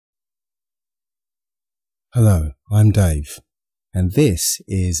Hello, I'm Dave, and this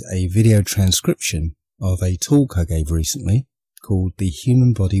is a video transcription of a talk I gave recently called the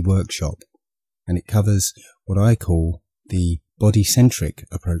Human Body Workshop, and it covers what I call the Bodycentric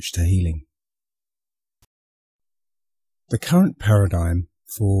approach to healing. The current paradigm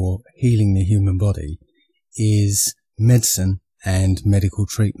for healing the human body is medicine and medical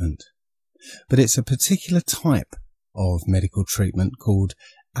treatment, but it's a particular type of medical treatment called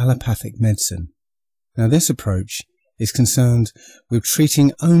allopathic medicine. Now, this approach is concerned with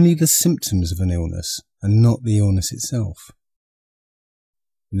treating only the symptoms of an illness and not the illness itself.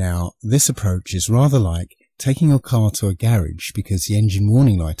 Now, this approach is rather like taking your car to a garage because the engine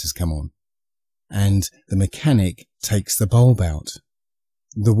warning light has come on, and the mechanic takes the bulb out.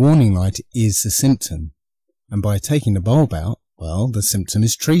 The warning light is the symptom, and by taking the bulb out, well, the symptom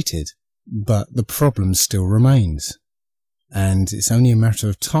is treated, but the problem still remains. And it's only a matter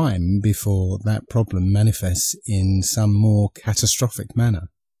of time before that problem manifests in some more catastrophic manner.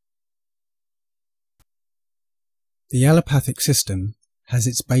 The allopathic system has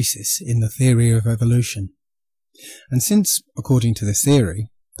its basis in the theory of evolution. And since, according to this theory,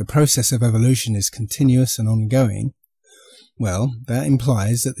 the process of evolution is continuous and ongoing, well, that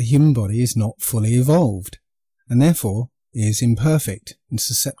implies that the human body is not fully evolved, and therefore is imperfect and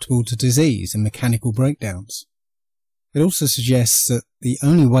susceptible to disease and mechanical breakdowns. It also suggests that the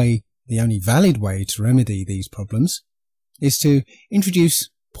only valid way to remedy these problems is to introduce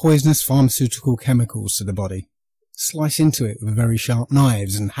poisonous pharmaceutical chemicals to the body, slice into it with very sharp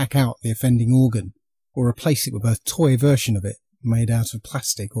knives and hack out the offending organ, or replace it with a toy version of it made out of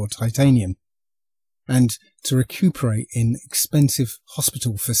plastic or titanium, and to recuperate in expensive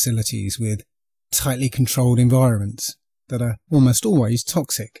hospital facilities with tightly controlled environments that are almost always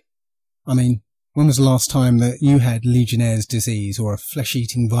toxic. I mean, when was the last time that you had Legionnaire's disease or a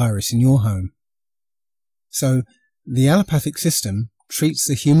flesh-eating virus in your home? So, the allopathic system treats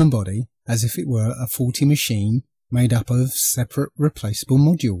the human body as if it were a faulty machine made up of separate replaceable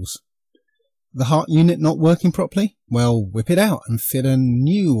modules. The heart unit not working properly? Well, whip it out and fit a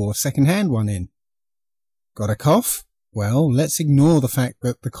new or second-hand one in. Got a cough? Well, let's ignore the fact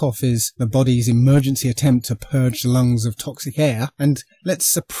that the cough is the body's emergency attempt to purge the lungs of toxic air, and let's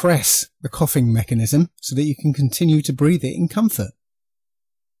suppress the coughing mechanism so that you can continue to breathe it in comfort.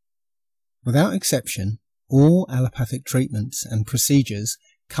 Without exception, all allopathic treatments and procedures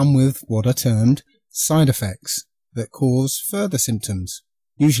come with what are termed side effects that cause further symptoms,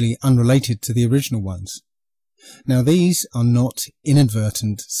 usually unrelated to the original ones. Now, these are not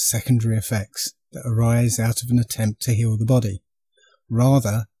inadvertent secondary effects that arise out of an attempt to heal the body.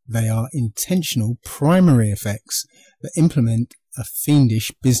 Rather, they are intentional primary effects that implement a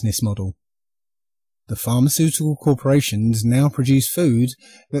fiendish business model. The pharmaceutical corporations now produce food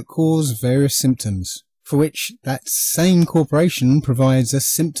that cause various symptoms, for which that same corporation provides a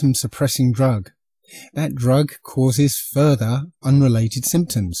symptom-suppressing drug. That drug causes further unrelated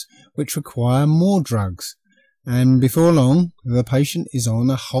symptoms, which require more drugs, and before long, the patient is on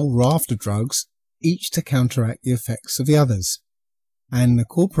a whole raft of drugs, each to counteract the effects of the others, and the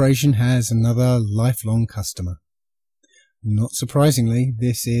corporation has another lifelong customer. Not surprisingly,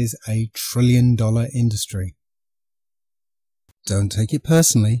 this is a trillion-dollar industry. Don't take it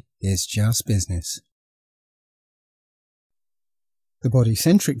personally, it's just business. The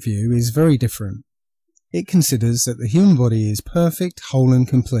bodycentric view is very different. It considers that the human body is perfect, whole and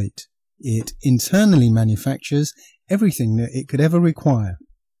complete. It internally manufactures everything that it could ever require,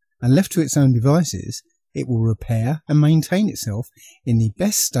 and left to its own devices, it will repair and maintain itself in the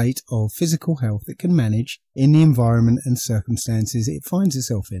best state of physical health it can manage in the environment and circumstances it finds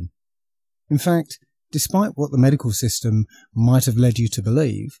itself in. In fact, despite what the medical system might have led you to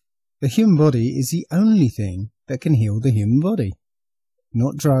believe, the human body is the only thing that can heal the human body.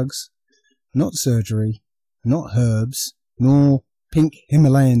 Not drugs, not surgery, not herbs, nor pink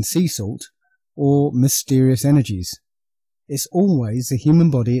Himalayan sea salt, or mysterious energies. It's always the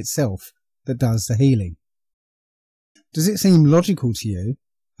human body itself that does the healing. Does it seem logical to you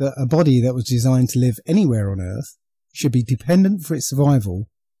that a body that was designed to live anywhere on Earth should be dependent for its survival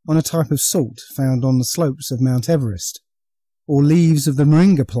on a type of salt found on the slopes of Mount Everest, or leaves of the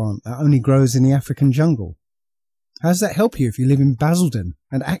moringa plant that only grows in the African jungle? How does that help you if you live in Basildon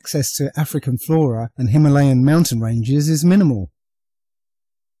and access to African flora and Himalayan mountain ranges is minimal?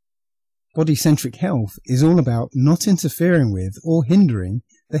 Bodycentric health is all about not interfering with or hindering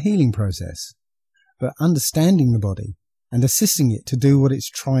the healing process, but understanding the body and assisting it to do what it's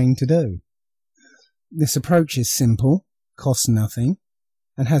trying to do. This approach is simple, costs nothing,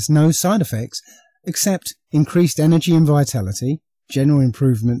 and has no side effects except increased energy and vitality, general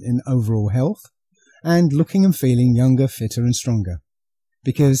improvement in overall health, and looking and feeling younger, fitter and stronger.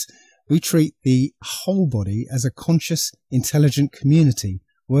 Because we treat the whole body as a conscious, intelligent community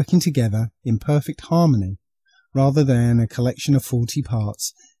working together in perfect harmony, rather than a collection of faulty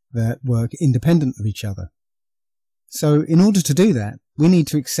parts that work independent of each other. So in order to do that, we need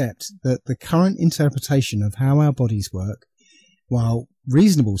to accept that the current interpretation of how our bodies work, while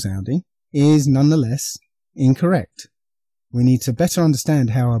reasonable sounding, is nonetheless incorrect. We need to better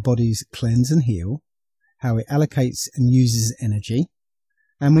understand how our bodies cleanse and heal, how it allocates and uses energy,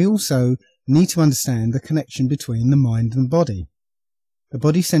 and we also need to understand the connection between the mind and the body. The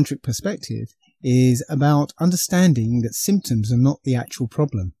bodycentric perspective is about understanding that symptoms are not the actual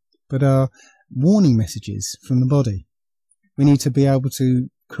problem, but are warning messages from the body. We need to be able to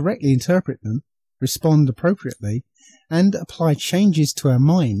correctly interpret them, respond appropriately, and apply changes to our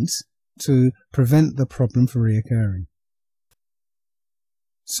minds to prevent the problem from reoccurring.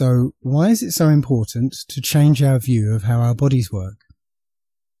 So, why is it so important to change our view of how our bodies work?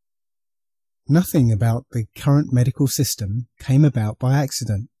 Nothing about the current medical system came about by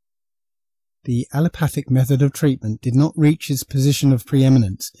accident. The allopathic method of treatment did not reach its position of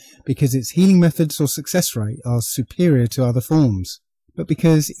preeminence because its healing methods or success rate are superior to other forms, but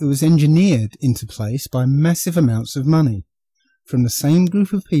because it was engineered into place by massive amounts of money from the same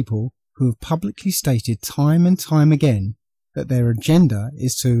group of people who have publicly stated time and time again that their agenda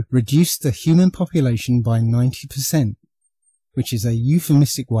is to reduce the human population by 90%, which is a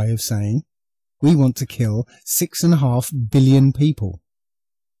euphemistic way of saying we want to kill 6.5 billion people.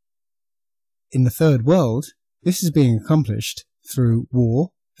 In the Third World, this is being accomplished through war,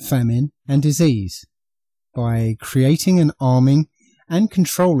 famine and disease, by creating and arming and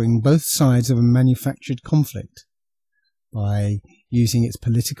controlling both sides of a manufactured conflict, by using its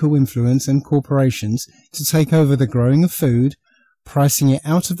political influence and corporations to take over the growing of food, pricing it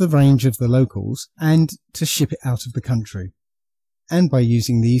out of the range of the locals, and to ship it out of the country, and by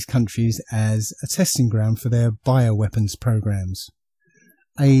using these countries as a testing ground for their bioweapons programs.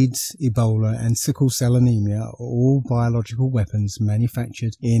 AIDS, Ebola and sickle cell anemia are all biological weapons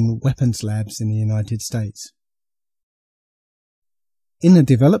manufactured in weapons labs in the United States. In the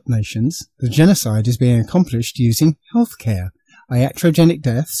developed nations, the genocide is being accomplished using healthcare, iatrogenic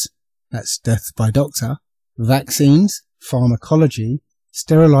deaths, that's death by doctor, vaccines, pharmacology,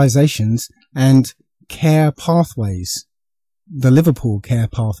 sterilizations, and care pathways. The Liverpool Care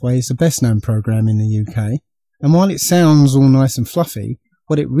Pathway is the best known program in the UK, and while it sounds all nice and fluffy,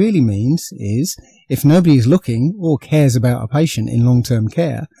 what it really means is, if nobody is looking or cares about a patient in long-term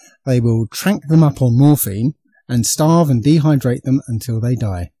care, they will trank them up on morphine and starve and dehydrate them until they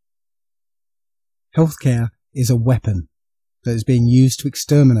die. Healthcare is a weapon that is being used to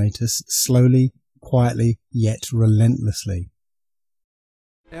exterminate us slowly, quietly, yet relentlessly.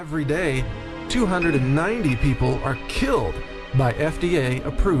 Every day, 290 people are killed by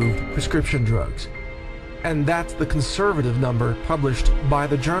FDA-approved prescription drugs. And that's the conservative number published by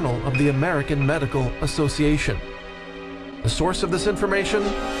the Journal of the American Medical Association. The source of this information?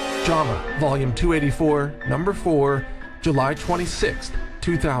 JAMA, Volume 284, Number 4, July 26,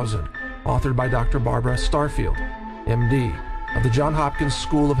 2000, authored by Dr. Barbara Starfield, MD, of the Johns Hopkins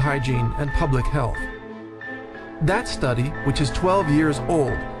School of Hygiene and Public Health. That study, which is 12 years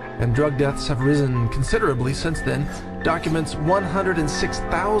old, and drug deaths have risen considerably since then, documents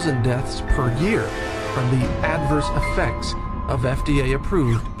 106,000 deaths per year from the adverse effects of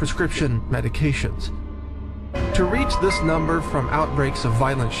FDA-approved prescription medications. To reach this number from outbreaks of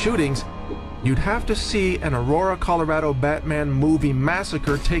violent shootings, you'd have to see an Aurora, Colorado Batman movie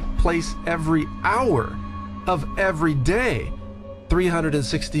massacre take place every hour of every day,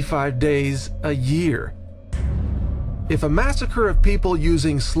 365 days a year. If a massacre of people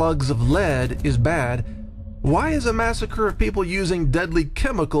using slugs of lead is bad, why is a massacre of people using deadly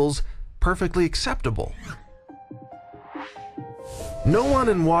chemicals perfectly acceptable? No one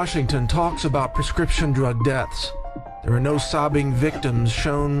in Washington talks about prescription drug deaths. There are no sobbing victims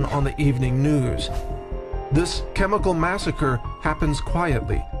shown on the evening news. This chemical massacre happens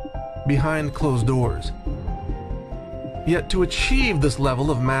quietly, behind closed doors. Yet to achieve this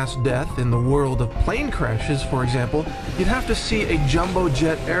level of mass death in the world of plane crashes, for example, you'd have to see a jumbo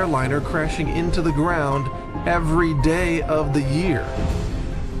jet airliner crashing into the ground every day of the year.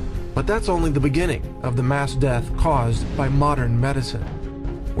 But that's only the beginning of the mass death caused by modern medicine,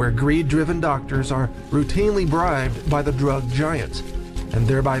 where greed-driven doctors are routinely bribed by the drug giants, and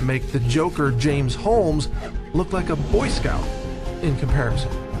thereby make the Joker James Holmes look like a Boy Scout in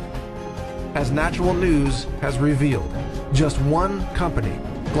comparison. As Natural News has revealed, just one company,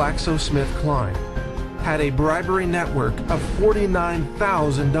 GlaxoSmithKline, had a bribery network of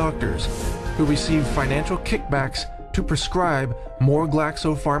 49,000 doctors who received financial kickbacks to prescribe more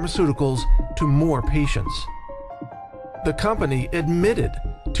glaxopharmaceuticals to more patients. The company admitted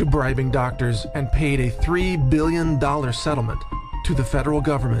to bribing doctors and paid a $3 billion settlement to the federal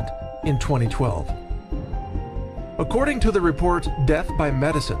government in 2012. According to the report Death by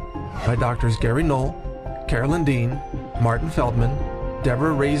Medicine by doctors Gary Knoll, Carolyn Dean, Martin Feldman,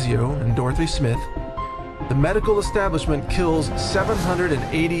 Deborah Razio, and Dorothy Smith, the medical establishment kills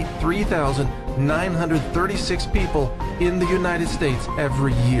 783,936 people in the United States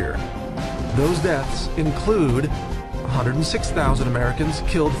every year. Those deaths include 106,000 Americans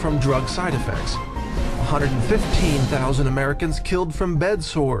killed from drug side effects, 115,000 Americans killed from bed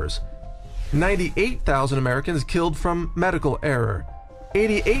sores, 98,000 Americans killed from medical error,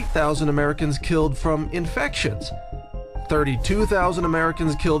 88,000 Americans killed from infections, 32,000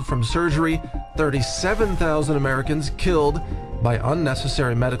 Americans killed from surgery, 37,000 Americans killed by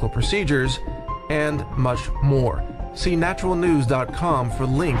unnecessary medical procedures, and much more. See naturalnews.com for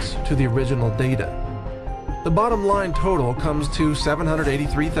links to the original data. The bottom line total comes to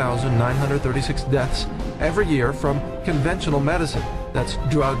 783,936 deaths every year from conventional medicine, that's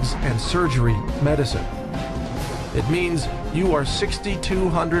drugs and surgery medicine. It means you are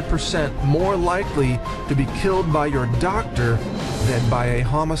 6,200% more likely to be killed by your doctor than by a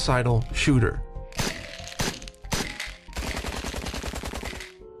homicidal shooter.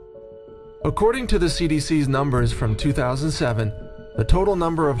 According to the CDC's numbers from 2007, the total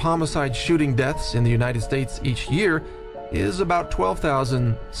number of homicide shooting deaths in the United States each year is about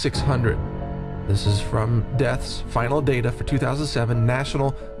 12,600. This is from Death's final data for 2007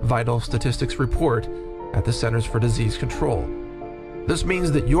 National Vital Statistics Report at the Centers for Disease Control. This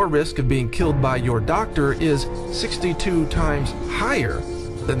means that your risk of being killed by your doctor is 62 times higher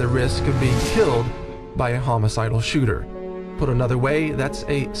than the risk of being killed by a homicidal shooter. Put another way, that's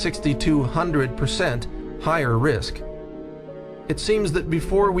a 6,200% higher risk. It seems that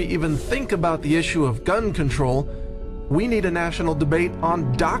before we even think about the issue of gun control, we need a national debate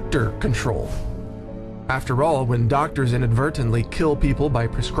on doctor control. After all, when doctors inadvertently kill people by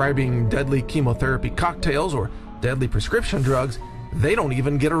prescribing deadly chemotherapy cocktails or deadly prescription drugs, they don't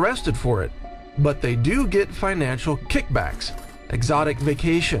even get arrested for it. But they do get financial kickbacks, exotic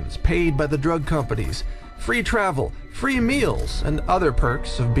vacations paid by the drug companies, free travel, free meals, and other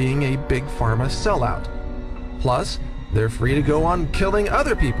perks of being a big pharma sellout. Plus, they're free to go on killing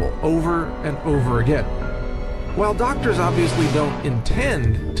other people over and over again. While doctors obviously don't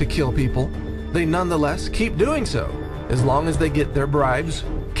intend to kill people, they nonetheless keep doing so, as long as they get their bribes,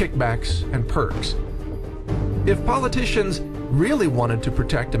 kickbacks, and perks. If politicians really wanted to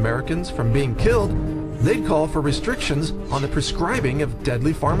protect Americans from being killed, they'd call for restrictions on the prescribing of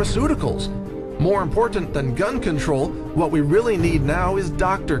deadly pharmaceuticals. More important than gun control, what we really need now is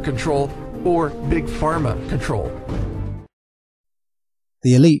doctor control, or big pharma control.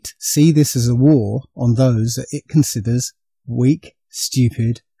 The elite see this as a war on those that it considers weak,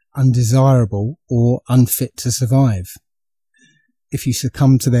 stupid, undesirable, or unfit to survive. If you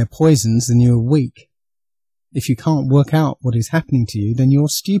succumb to their poisons, then you are weak. If you can't work out what is happening to you, then you're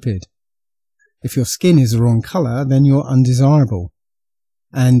stupid. If your skin is the wrong colour, then you're undesirable.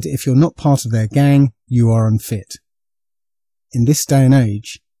 And if you're not part of their gang, you are unfit. In this day and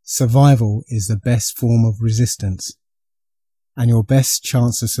age, survival is the best form of resistance. And your best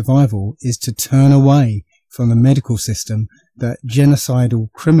chance of survival is to turn away from the medical system that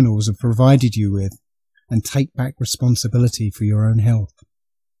genocidal criminals have provided you with and take back responsibility for your own health.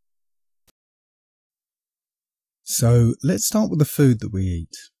 So let's start with the food that we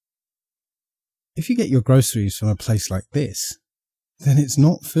eat. If you get your groceries from a place like this, then it's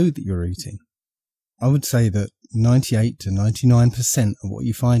not food that you're eating. I would say that 98 to 99% of what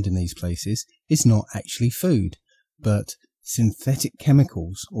you find in these places is not actually food, but synthetic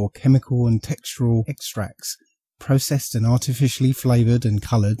chemicals or chemical and textural extracts processed and artificially flavoured and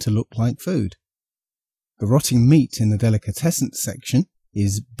coloured to look like food. The rotting meat in the delicatessen section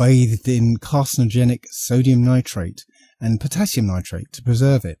is bathed in carcinogenic sodium nitrate and potassium nitrate to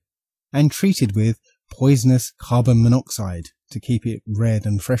preserve it, and treated with poisonous carbon monoxide to keep it red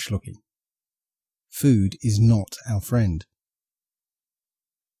and fresh looking. Food is not our friend.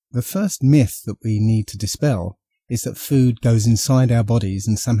 The first myth that we need to dispel is that food goes inside our bodies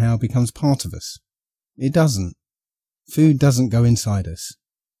and somehow becomes part of us. It doesn't. Food doesn't go inside us.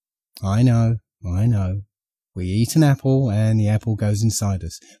 I know. We eat an apple and the apple goes inside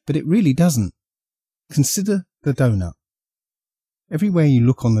us, but it really doesn't. Consider the donut. Everywhere you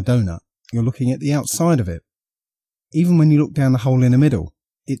look on the donut, you're looking at the outside of it. Even when you look down the hole in the middle,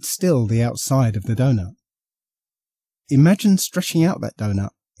 it's still the outside of the donut. Imagine stretching out that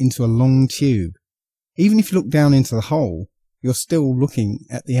donut into a long tube. Even if you look down into the hole, you're still looking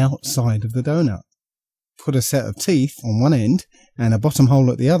at the outside of the donut. Put a set of teeth on one end and a bottom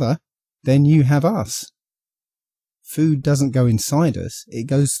hole at the other, then you have us. Food doesn't go inside us, it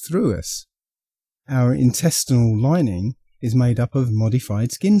goes through us. Our intestinal lining is made up of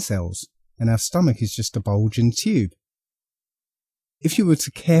modified skin cells, and our stomach is just a bulge and tube. If you were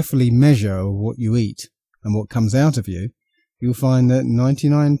to carefully measure what you eat and what comes out of you, you'll find that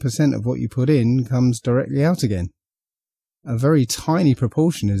 99% of what you put in comes directly out again. A very tiny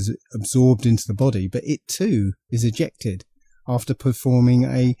proportion is absorbed into the body, but it too is ejected after performing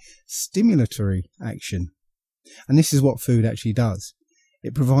a stimulatory action. And this is what food actually does.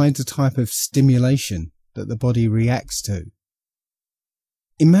 It provides a type of stimulation that the body reacts to.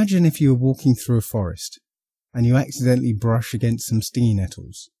 Imagine if you were walking through a forest and you accidentally brush against some stinging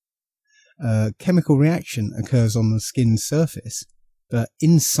nettles. A chemical reaction occurs on the skin's surface, but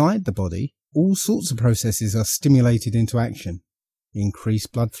inside the body, all sorts of processes are stimulated into action.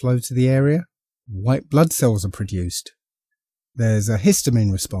 Increased blood flow to the area, white blood cells are produced. There's a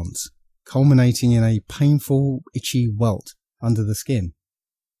histamine response, culminating in a painful, itchy welt under the skin.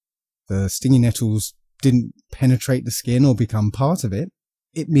 The stinging nettles didn't penetrate the skin or become part of it.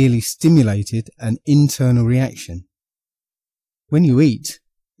 It merely stimulated an internal reaction. When you eat,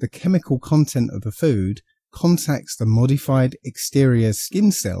 the chemical content of the food contacts the modified exterior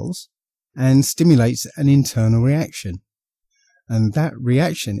skin cells and stimulates an internal reaction. And that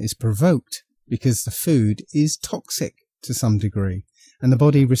reaction is provoked because the food is toxic to some degree, and the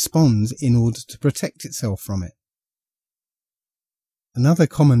body responds in order to protect itself from it. Another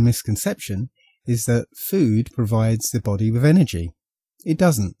common misconception is that food provides the body with energy. It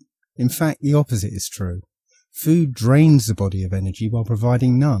doesn't. In fact, the opposite is true. Food drains the body of energy while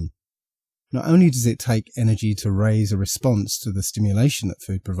providing none. Not only does it take energy to raise a response to the stimulation that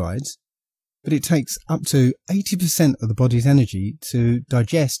food provides, but it takes up to 80% of the body's energy to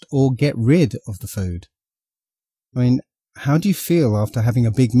digest or get rid of the food. I mean, how do you feel after having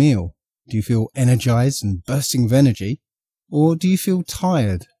a big meal? Do you feel energized and bursting with energy? Or do you feel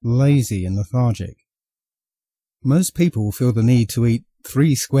tired, lazy and lethargic? Most people feel the need to eat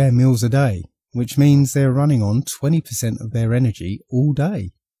 3 square meals a day, which means they're running on 20% of their energy all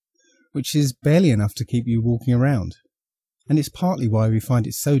day, which is barely enough to keep you walking around. And it's partly why we find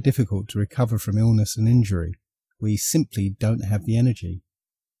it so difficult to recover from illness and injury. We simply don't have the energy.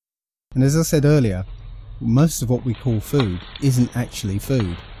 And as I said earlier, most of what we call food isn't actually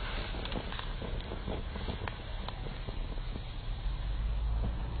food.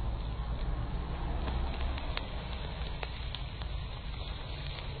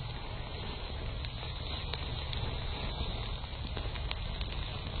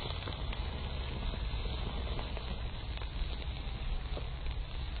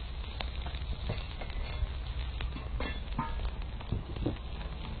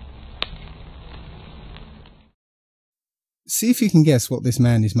 See if you can guess what this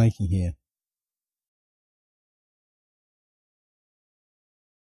man is making here.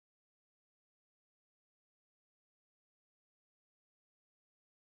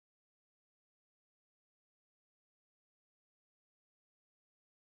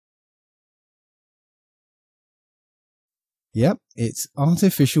 Yep, it's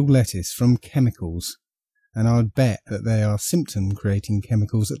artificial lettuce from chemicals, and I would bet that they are symptom-creating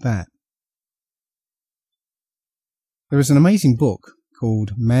chemicals at that. There is an amazing book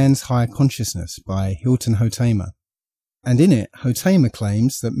called Man's Higher Consciousness by Hilton Hotema, and in it Hotema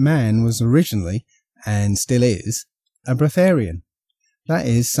claims that man was originally, and still is, a breatharian. That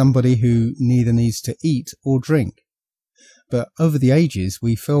is, somebody who neither needs to eat or drink. But over the ages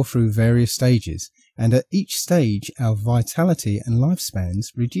we fell through various stages, and at each stage our vitality and lifespans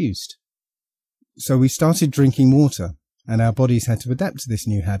reduced. So we started drinking water, and our bodies had to adapt to this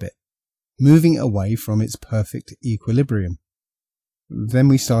new habit, moving away from its perfect equilibrium. Then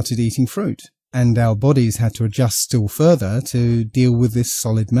we started eating fruit, and our bodies had to adjust still further to deal with this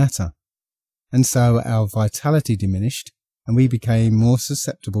solid matter. And so our vitality diminished, and we became more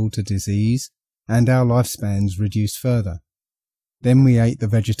susceptible to disease, and our lifespans reduced further. Then we ate the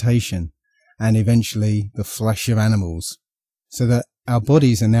vegetation, and eventually the flesh of animals, so that our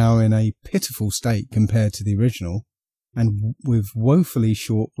bodies are now in a pitiful state compared to the original, and with woefully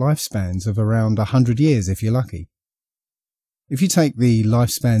short lifespans of around 100 years if you're lucky. If you take the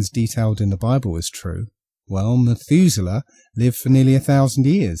lifespans detailed in the Bible as true, well, Methuselah lived for nearly 1,000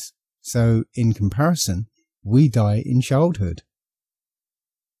 years, so in comparison, we die in childhood.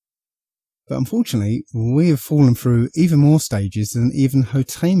 But unfortunately, we have fallen through even more stages than even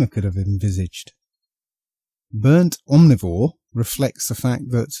Hotema could have envisaged. Burnt omnivore, reflects the fact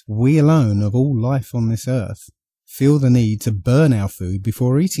that we alone of all life on this earth feel the need to burn our food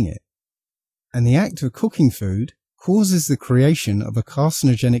before eating it. And the act of cooking food causes the creation of a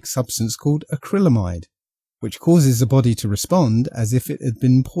carcinogenic substance called acrylamide, which causes the body to respond as if it had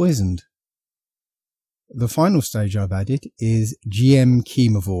been poisoned. The final stage I've added is GM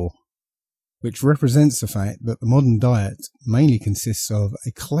chemivore, which represents the fact that the modern diet mainly consists of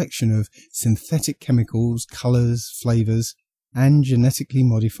a collection of synthetic chemicals, colours, flavours, and genetically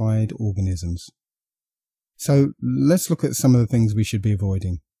modified organisms. So let's look at some of the things we should be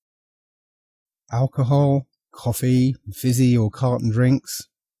avoiding. Alcohol, coffee, fizzy or carton drinks,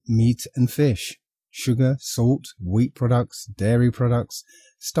 meat and fish, sugar, salt, wheat products, dairy products,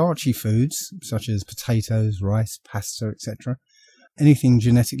 starchy foods such as potatoes, rice, pasta, etc., anything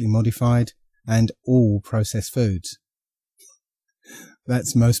genetically modified, and all processed foods.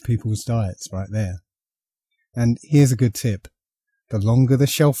 That's most people's diets right there. And here's a good tip. The longer the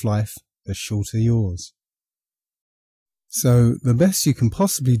shelf life, the shorter yours. So the best you can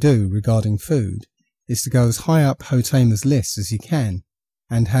possibly do regarding food is to go as high up Hotamer's list as you can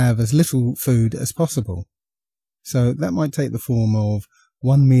and have as little food as possible. So that might take the form of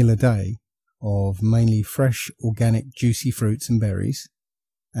one meal a day of mainly fresh, organic, juicy fruits and berries,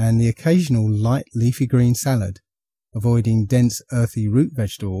 and the occasional light leafy green salad, avoiding dense earthy root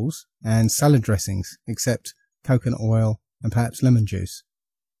vegetables and salad dressings except coconut oil and perhaps lemon juice.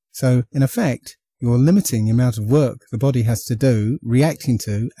 So in effect, you're limiting the amount of work the body has to do reacting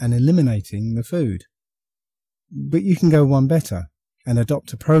to and eliminating the food. But you can go one better and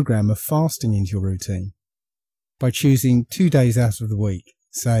adopt a program of fasting into your routine by choosing 2 days out of the week,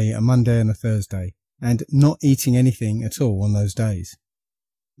 say a Monday and a Thursday, and not eating anything at all on those days.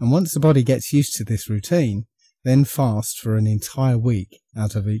 And once the body gets used to this routine, then fast for an entire week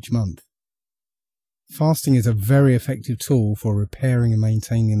out of each month. Fasting is a very effective tool for repairing and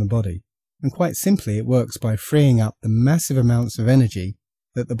maintaining the body, and quite simply it works by freeing up the massive amounts of energy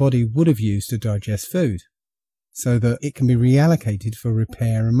that the body would have used to digest food, so that it can be reallocated for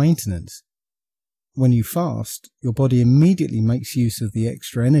repair and maintenance. When you fast, your body immediately makes use of the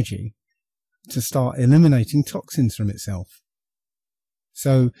extra energy to start eliminating toxins from itself.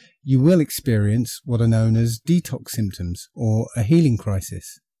 So you will experience what are known as detox symptoms or a healing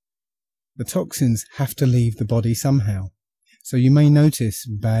crisis. The toxins have to leave the body somehow, so you may notice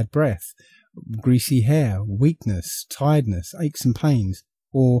bad breath, greasy hair, weakness, tiredness, aches and pains,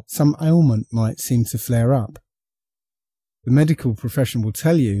 or some ailment might seem to flare up. The medical profession will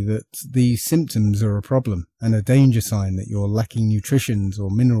tell you that these symptoms are a problem and a danger sign that you're lacking nutrition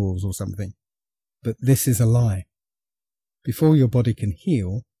or minerals or something. But this is a lie. Before your body can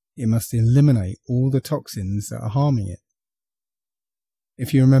heal, it must eliminate all the toxins that are harming it.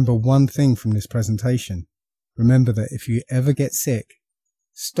 If you remember one thing from this presentation, remember that if you ever get sick,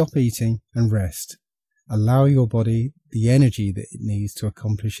 stop eating and rest. Allow your body the energy that it needs to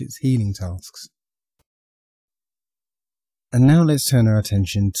accomplish its healing tasks. And now let's turn our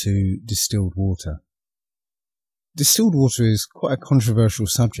attention to distilled water. Distilled water is quite a controversial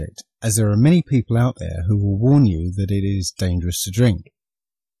subject, as there are many people out there who will warn you that it is dangerous to drink.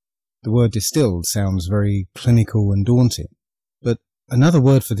 The word distilled sounds very clinical and daunting, but another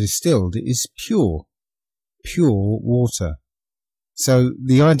word for distilled is pure water. So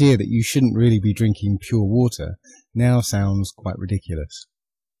the idea that you shouldn't really be drinking pure water now sounds quite ridiculous.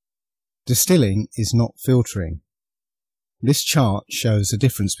 Distilling is not filtering. This chart shows the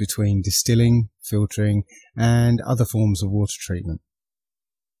difference between distilling, filtering, and other forms of water treatment.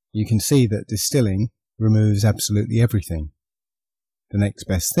 You can see that distilling removes absolutely everything. The next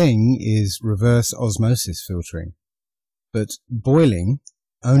best thing is reverse osmosis filtering, but boiling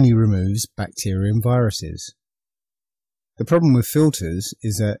only removes bacteria and viruses. The problem with filters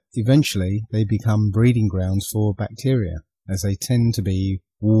is that eventually they become breeding grounds for bacteria, as they tend to be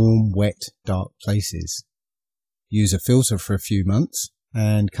warm, wet, dark places. Use a filter for a few months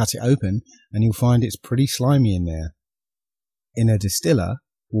and cut it open and you'll find it's pretty slimy in there. In a distiller,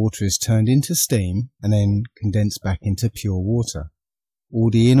 water is turned into steam and then condensed back into pure water. All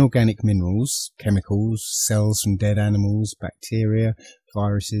the inorganic minerals, chemicals, cells from dead animals, bacteria,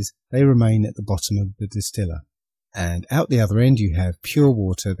 viruses, they remain at the bottom of the distiller. And out the other end you have pure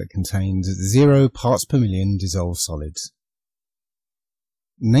water that contains 0 parts per million dissolved solids.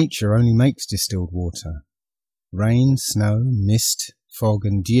 Nature only makes distilled water. Rain, snow, mist, fog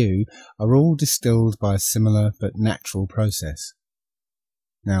and dew are all distilled by a similar but natural process.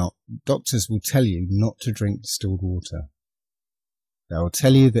 Now, doctors will tell you not to drink distilled water. They will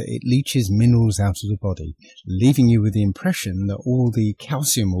tell you that it leaches minerals out of the body, leaving you with the impression that all the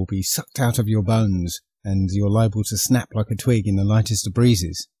calcium will be sucked out of your bones and you're liable to snap like a twig in the lightest of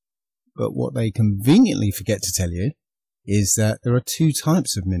breezes. But what they conveniently forget to tell you is that there are two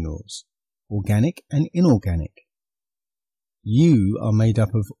types of minerals, organic and inorganic. You are made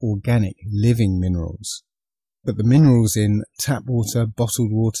up of organic, living minerals, but the minerals in tap water,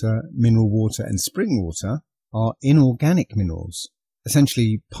 bottled water, mineral water and spring water are inorganic minerals,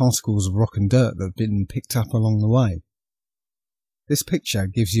 essentially particles of rock and dirt that have been picked up along the way. This picture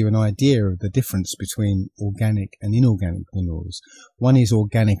gives you an idea of the difference between organic and inorganic minerals. One is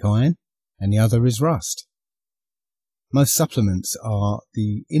organic iron and the other is rust. Most supplements are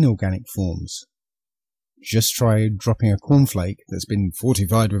the inorganic forms. Just try dropping a cornflake that's been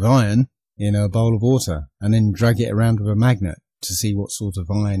fortified with iron in a bowl of water and then drag it around with a magnet to see what sort of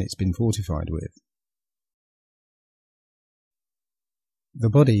iron it's been fortified with. The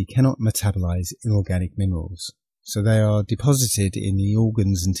body cannot metabolize inorganic minerals, so they are deposited in the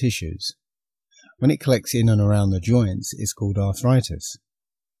organs and tissues. When it collects in and around the joints, it's called arthritis.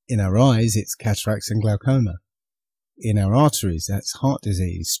 In our eyes, it's cataracts and glaucoma. In our arteries, that's heart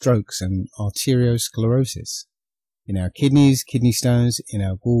disease, strokes and arteriosclerosis. In our kidneys, kidney stones. In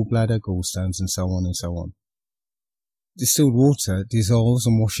our gallbladder, gallstones, and so on and so on. Distilled water dissolves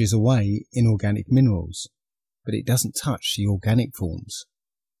and washes away inorganic minerals, but it doesn't touch the organic forms.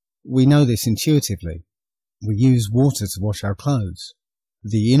 We know this intuitively. We use water to wash our clothes.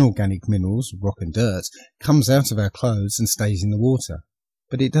 The inorganic minerals, rock and dirt, comes out of our clothes and stays in the water,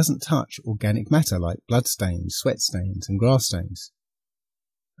 but it doesn't touch organic matter like blood stains, sweat stains and grass stains.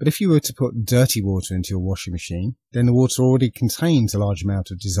 But if you were to put dirty water into your washing machine, then the water already contains a large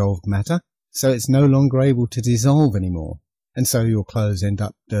amount of dissolved matter, so it's no longer able to dissolve anymore, and so your clothes end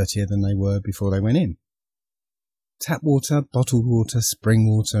up dirtier than they were before they went in. Tap water, bottled water, spring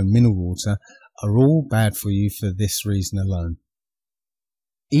water and mineral water are all bad for you for this reason alone.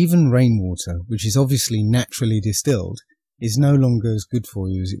 Even rainwater, which is obviously naturally distilled, is no longer as good for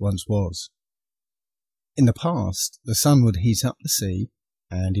you as it once was. In the past, the sun would heat up the sea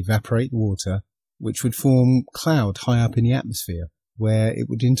and evaporate the water, which would form cloud high up in the atmosphere, where it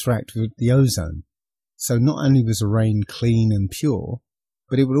would interact with the ozone. So not only was the rain clean and pure,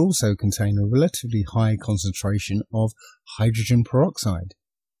 but it would also contain a relatively high concentration of hydrogen peroxide,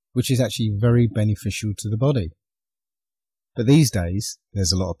 which is actually very beneficial to the body. But these days,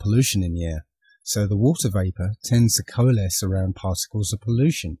 there's a lot of pollution in the air, so the water vapour tends to coalesce around particles of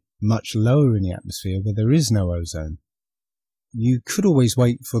pollution, much lower in the atmosphere where there is no ozone. You could always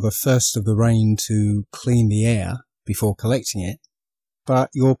wait for the first of the rain to clean the air before collecting it, but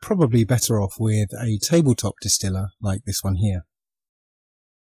you're probably better off with a tabletop distiller like this one here.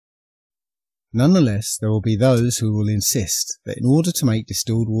 Nonetheless, there will be those who will insist that in order to make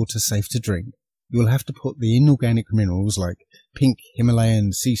distilled water safe to drink, you will have to put the inorganic minerals like pink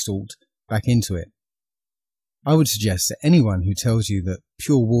Himalayan sea salt back into it. I would suggest that anyone who tells you that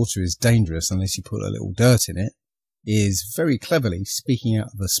pure water is dangerous unless you put a little dirt in it is very cleverly speaking out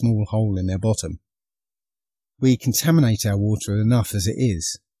of a small hole in their bottom. We contaminate our water enough as it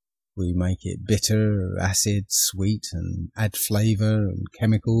is. We make it bitter, acid, sweet, and add flavour and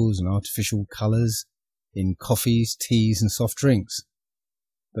chemicals and artificial colours in coffees, teas and soft drinks.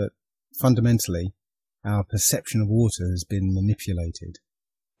 But fundamentally, our perception of water has been manipulated.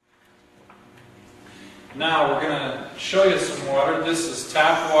 Now we're going to show you some water. This is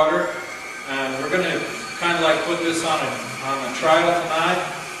tap water, and we're going to kind of like put this on a trial tonight,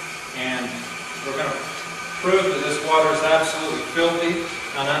 and we're going to prove that this water is absolutely filthy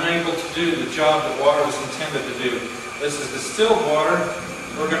and unable to do the job that water was intended to do. This is distilled water.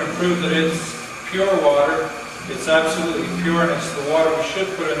 We're going to prove that it's pure water. It's absolutely pure, and it's the water we should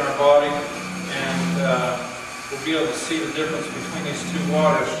put in our body, and we'll be able to see the difference between these two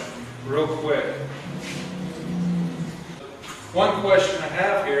waters real quick. One question I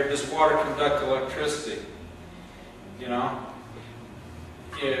have here, does water conduct electricity? You know,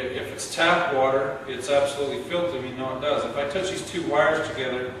 if it's tap water, it's absolutely filthy. We know it does. If I touch these two wires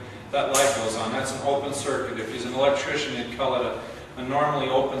together, that light goes on. That's an open circuit. If he's an electrician, he'd call it a normally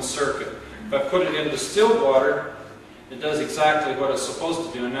open circuit. If I put it in distilled water, it does exactly what it's supposed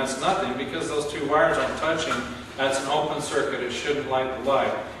to do, and that's nothing because those two wires aren't touching. That's an open circuit. It shouldn't light the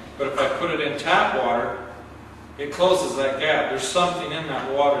light. But if I put it in tap water, it closes that gap. There's something in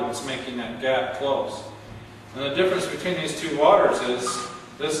that water that's making that gap close. And the difference between these two waters is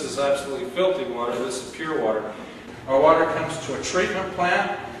this is absolutely filthy water, this is pure water. Our water comes to a treatment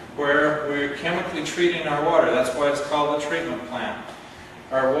plant where we're chemically treating our water. That's why it's called a treatment plant.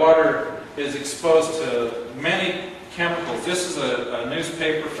 Our water is exposed to many chemicals. This is a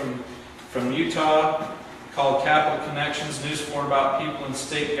newspaper from Utah called Capital Connections, news for about people in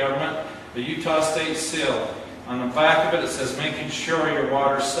state government. the Utah State seal. On the back of it, it says, making sure your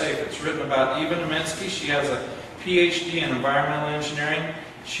water's safe. It's written about Eva Neminsky. She has a PhD in environmental engineering.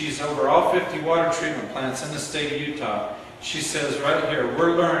 She's over all 50 water treatment plants in the state of Utah. She says right here,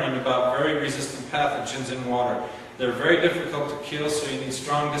 we're learning about very resistant pathogens in water. They're very difficult to kill, so you need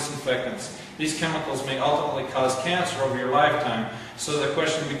strong disinfectants. These chemicals may ultimately cause cancer over your lifetime. So the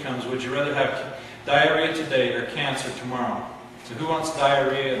question becomes, would you rather have diarrhea today or cancer tomorrow? So who wants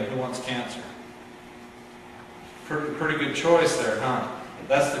diarrhea and who wants cancer? Pretty good choice there, huh?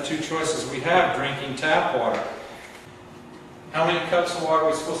 That's the two choices we have, drinking tap water. How many cups of water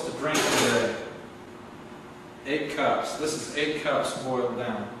are we supposed to drink today? 8 cups. This is 8 cups boiled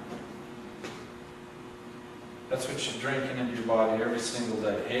down. That's what you're drinking into your body every single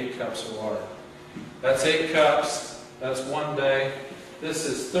day. 8 cups of water. That's 8 cups. That's 1 day. This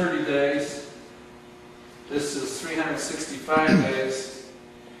is 30 days. This is 365 days.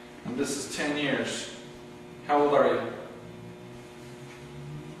 And this is 10 years. How old are you?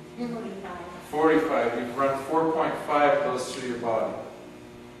 45. 45. You've run 4.5 goes through your body.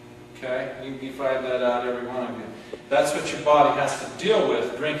 Okay? You divide that out, every one of you. That's what your body has to deal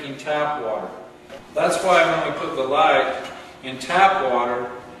with, drinking tap water. That's why when we put the light in tap water,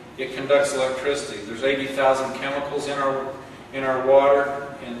 it conducts electricity. There's 80,000 chemicals in our water.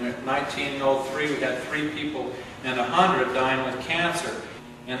 In 1903, we had 3 people and 100 dying with cancer.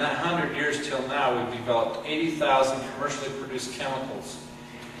 In that 100 years till now, we've developed 80,000 commercially produced chemicals.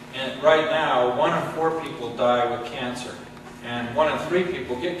 And right now, 1 in 4 people die with cancer. And 1 in 3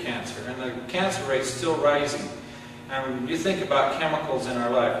 people get cancer. And the cancer rate's still rising. And when you think about chemicals in our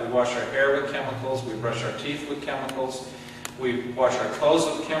life, we wash our hair with chemicals, we brush our teeth with chemicals, we wash our clothes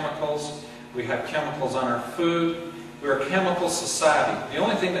with chemicals, we have chemicals on our food. We're a chemical society. The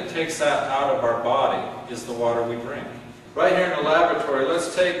only thing that takes that out of our body is the water we drink. Right here in the laboratory,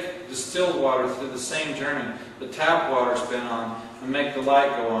 let's take distilled water through the same journey the tap water's been on and make the light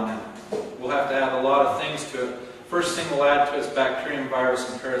go on it. We'll have to add a lot of things to it. First thing we'll add to it is bacterium, virus,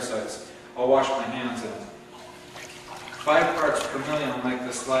 and parasites. I'll wash my hands in it. 5 parts per million will make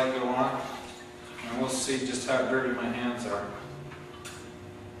this light go on, and we'll see just how dirty my hands are.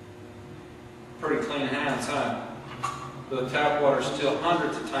 Pretty clean hands, huh? The tap water is still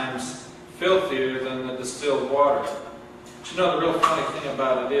hundreds of times filthier than the distilled water. But you know the real funny thing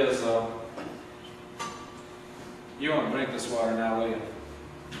about it is, though, you won't drink this water now, will you?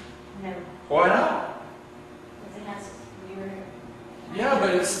 No. Why not? Because it has urine. Yeah,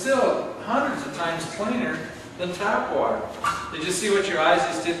 but it's still hundreds of times cleaner than tap water. Did you see what your eyes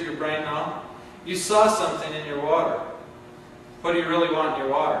just did to your brain now? You saw something in your water. What do you really want in your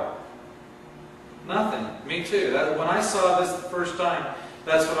water? Nothing. Me too. When I saw this the first time,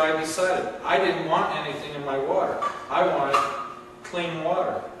 that's what I decided. I didn't want anything in my water. I wanted clean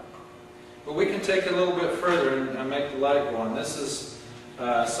water. But we can take it a little bit further and make the light go on. This is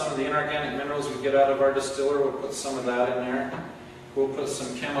some of the inorganic minerals we get out of our distiller. We'll put some of that in there. We'll put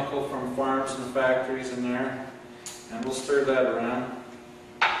some chemical from farms and factories in there. And we'll stir that around.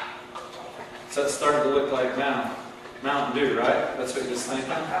 So that's starting to look like Mountain Dew, right? That's what you're just thinking?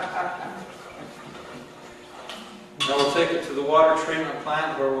 Now we'll take it to the water treatment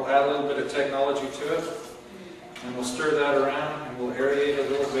plant where we'll add a little bit of technology to it. And we'll stir that around and we'll aerate it a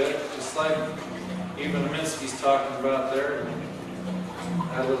little bit, just like even Neminsky's talking about there.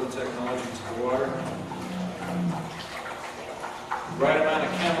 Add a little technology to the water. Right amount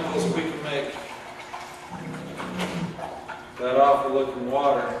of chemicals we can make that awful looking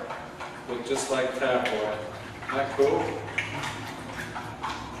water look just like tap water. Isn't that cool?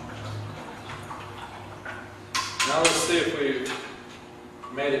 Now let's see if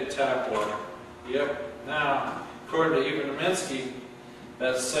we made it tap water. Yep. Now, according to Eva Neminsky,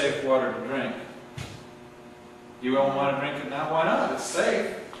 that's safe water to drink. You won't want to drink it now? Why not? It's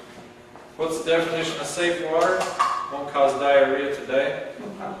safe. What's the definition of safe water? Won't cause diarrhea today.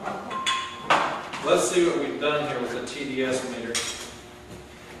 Let's see what we've done here with the TDS meter.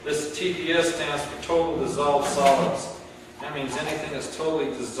 This TDS stands for total dissolved solids. That means anything that's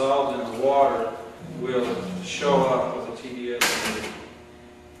totally dissolved in the water will show up with a TDS meter.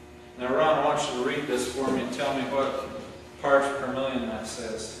 Now Ron, I want you to read this for me and tell me what parts per million that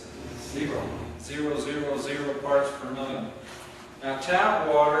says. 0. 0, 0, 0 parts per million. Now tap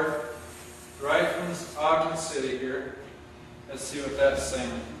water, right from Ogden City here, let's see what that's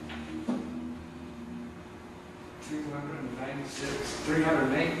saying. 296,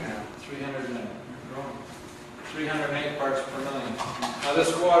 308 now. 308. 308 parts per million. Now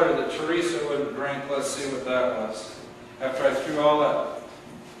this water that Teresa wouldn't drink, let's see what that was. After I threw all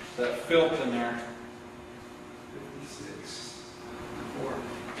that filth in there. 56.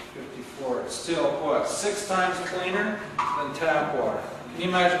 54. for still, what, 6 times cleaner than tap water. Can you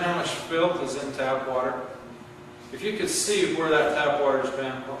imagine how much filth is in tap water? If you could see where that tap water's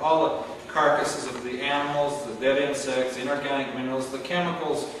been, all the carcasses of the animals, the dead insects, the inorganic minerals, the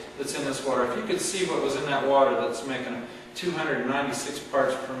chemicals that's in this water, if you could see what was in that water that's making 296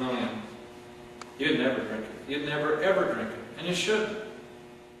 parts per million, you'd never drink it. You'd never ever drink it. And you shouldn't.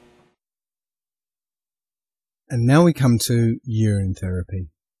 And now we come to urine therapy.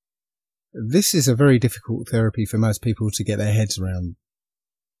 This is a very difficult therapy for most people to get their heads around.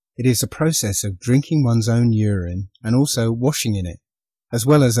 It is a process of drinking one's own urine and also washing in it, as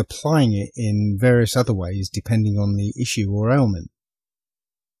well as applying it in various other ways depending on the issue or ailment.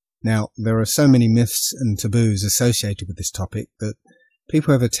 Now, there are so many myths and taboos associated with this topic that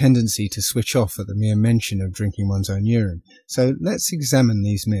people have a tendency to switch off at the mere mention of drinking one's own urine. So let's examine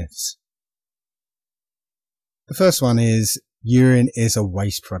these myths. The first one is, urine is a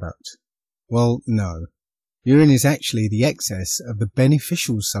waste product. Well, no. Urine is actually the excess of the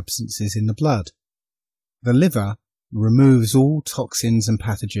beneficial substances in the blood. The liver removes all toxins and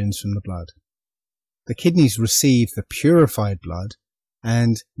pathogens from the blood. The kidneys receive the purified blood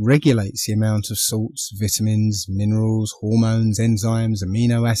and regulates the amount of salts, vitamins, minerals, hormones, enzymes,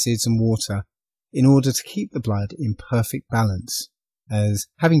 amino acids and water in order to keep the blood in perfect balance, as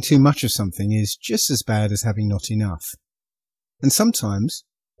having too much of something is just as bad as having not enough. And sometimes,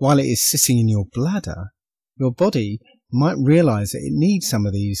 while it is sitting in your bladder, your body might realize that it needs some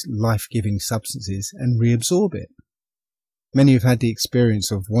of these life-giving substances and reabsorb it. Many have had the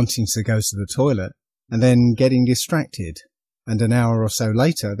experience of wanting to go to the toilet and then getting distracted, and an hour or so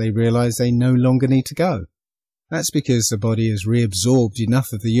later they realize they no longer need to go. That's because the body has reabsorbed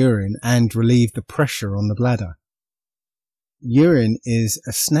enough of the urine and relieved the pressure on the bladder. Urine is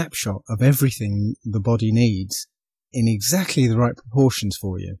a snapshot of everything the body needs in exactly the right proportions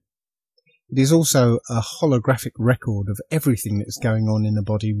for you. It is also a holographic record of everything that's going on in the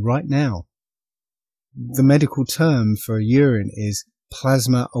body right now. The medical term for urine is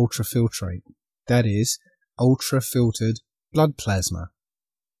plasma ultrafiltrate. That is, ultra-filtered blood plasma.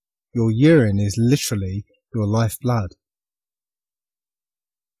 Your urine is literally your lifeblood.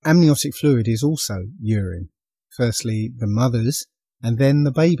 Amniotic fluid is also urine. Firstly the mother's and then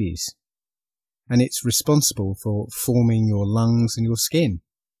the baby's. And it's responsible for forming your lungs and your skin.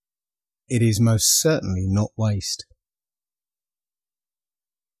 It is most certainly not waste.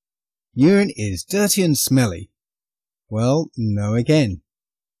 Urine is dirty and smelly. Well, no again.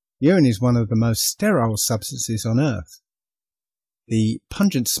 Urine is one of the most sterile substances on earth. The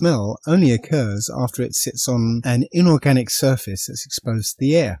pungent smell only occurs after it sits on an inorganic surface that's exposed to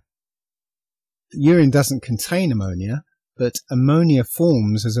the air. Urine doesn't contain ammonia, but ammonia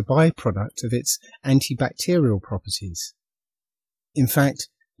forms as a byproduct of its antibacterial properties. In fact,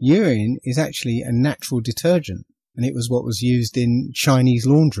 urine is actually a natural detergent, and it was what was used in Chinese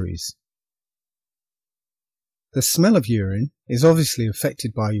laundries. The smell of urine is obviously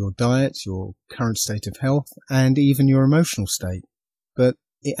affected by your diet, your current state of health, and even your emotional state, but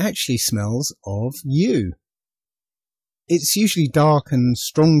it actually smells of you. It's usually dark and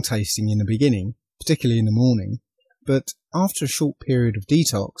strong tasting in the beginning, particularly in the morning, but after a short period of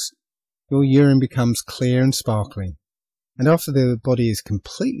detox, your urine becomes clear and sparkling. And after the body is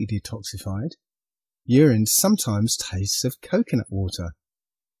completely detoxified, urine sometimes tastes of coconut water.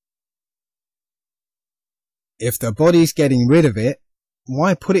 If the body's getting rid of it,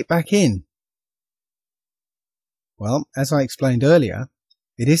 why put it back in? Well, as I explained earlier,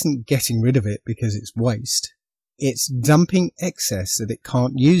 it isn't getting rid of it because it's waste. It's dumping excess that it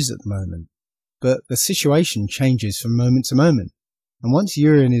can't use at the moment. But the situation changes from moment to moment. And once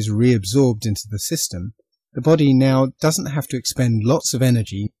urine is reabsorbed into the system, the body now doesn't have to expend lots of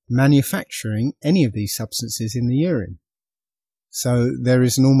energy manufacturing any of these substances in the urine. So there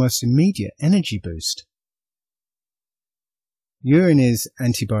is an almost immediate energy boost. Urine is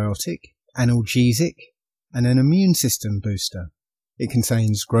antibiotic, analgesic, and an immune system booster. It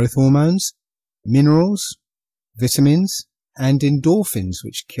contains growth hormones, minerals, vitamins, and endorphins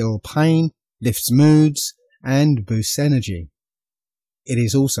which kill pain, lifts moods, and boosts energy. It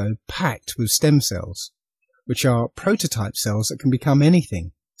is also packed with stem cells, which are prototype cells that can become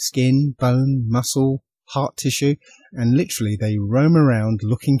anything: skin, bone, muscle, heart tissue, and literally they roam around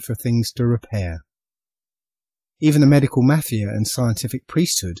looking for things to repair. Even the medical mafia and scientific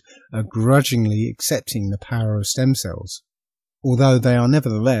priesthood are grudgingly accepting the power of stem cells, although they are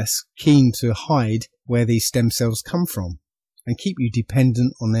nevertheless keen to hide where these stem cells come from and keep you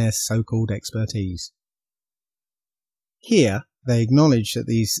dependent on their so-called expertise. Here, they acknowledge that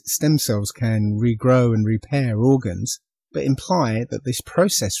these stem cells can regrow and repair organs, but imply that this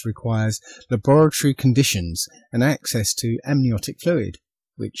process requires laboratory conditions and access to amniotic fluid,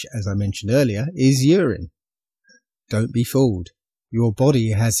 which, as I mentioned earlier, is urine. Don't be fooled. Your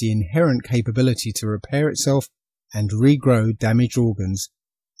body has the inherent capability to repair itself and regrow damaged organs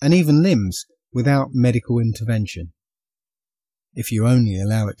and even limbs without medical intervention, if you only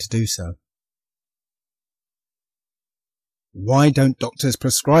allow it to do so. Why don't doctors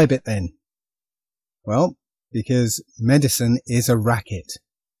prescribe it then? Well, because medicine is a racket.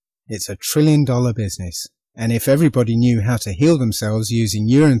 It's a $1 trillion business, and if everybody knew how to heal themselves using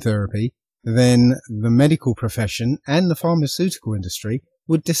urine therapy, then the medical profession and the pharmaceutical industry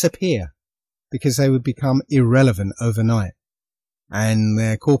would disappear, because they would become irrelevant overnight, and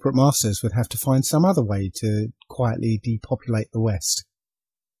their corporate masters would have to find some other way to quietly depopulate the West.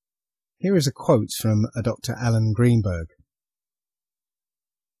 Here is a quote from a Dr. Alan Greenberg.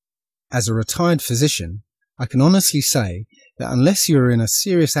 As a retired physician, I can honestly say that unless you are in a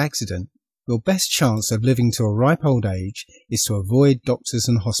serious accident, your best chance of living to a ripe old age is to avoid doctors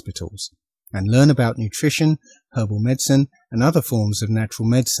and hospitals, and learn about nutrition, herbal medicine, and other forms of natural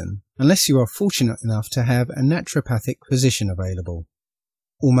medicine, unless you are fortunate enough to have a naturopathic physician available.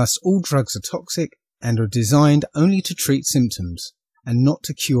 Almost all drugs are toxic and are designed only to treat symptoms, and not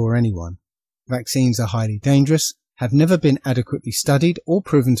to cure anyone. Vaccines are highly dangerous, have never been adequately studied or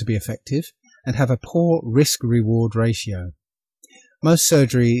proven to be effective, and have a poor risk-reward ratio. Most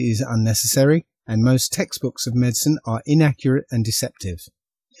surgery is unnecessary, and most textbooks of medicine are inaccurate and deceptive.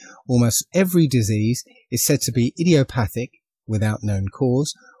 Almost every disease is said to be idiopathic, without known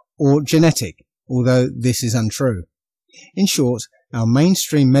cause, or genetic, although this is untrue. In short, our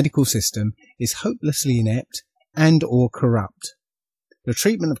mainstream medical system is hopelessly inept and or corrupt. The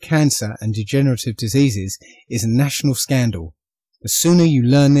treatment of cancer and degenerative diseases is a national scandal. The sooner you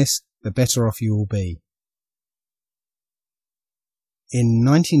learn this, the better off you will be. In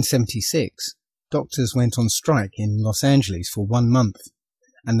 1976, doctors went on strike in Los Angeles for 1 month,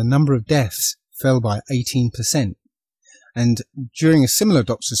 and the number of deaths fell by 18%. And during a similar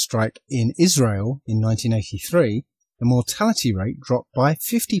doctor's strike in Israel in 1983, the mortality rate dropped by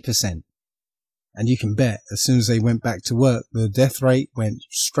 50%. And you can bet, as soon as they went back to work, the death rate went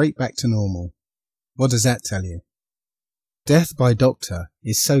straight back to normal. What does that tell you? Death by doctor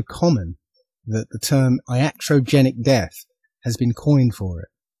is so common that the term iatrogenic death has been coined for it.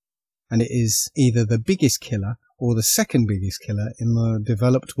 And it is either the biggest killer or the second biggest killer in the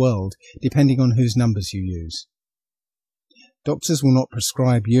developed world, depending on whose numbers you use. Doctors will not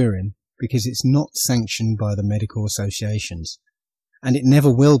prescribe urine because it's not sanctioned by the medical associations, and it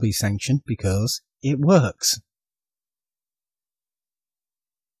never will be sanctioned because it works.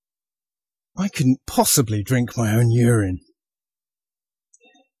 I couldn't possibly drink my own urine.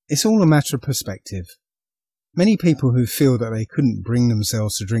 It's all a matter of perspective. Many people who feel that they couldn't bring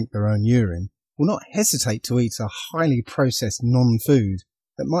themselves to drink their own urine will not hesitate to eat a highly processed non-food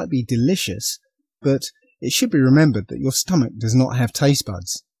that might be delicious, but it should be remembered that your stomach does not have taste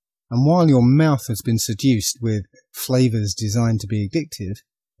buds, and while your mouth has been seduced with flavours designed to be addictive,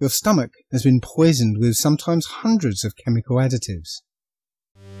 your stomach has been poisoned with sometimes hundreds of chemical additives.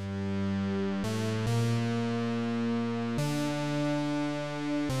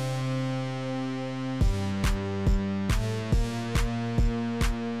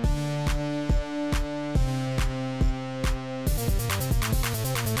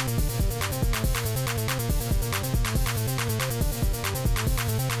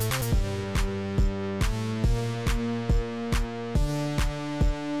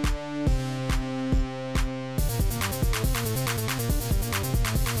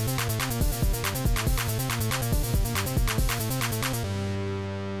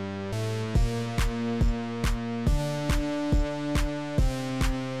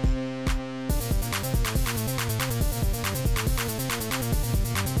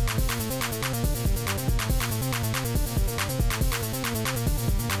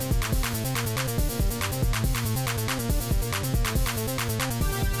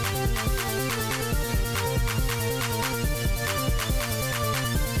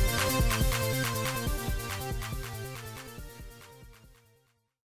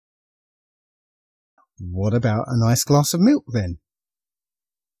 What about a nice glass of milk then?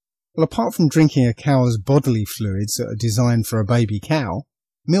 Well, apart from drinking a cow's bodily fluids that are designed for a baby cow,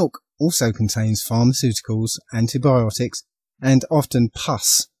 milk also contains pharmaceuticals, antibiotics, and often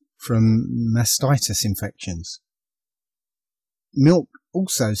pus from mastitis infections. Milk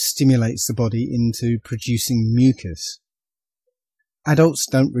also stimulates the body into producing mucus. Adults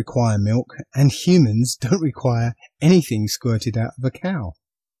don't require milk, and humans don't require anything squirted out of a cow.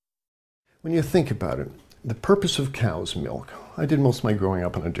 When you think about it, The purpose of cow's milk, I did most of my growing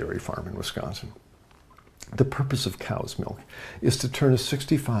up on a dairy farm in Wisconsin. The purpose of cow's milk is to turn a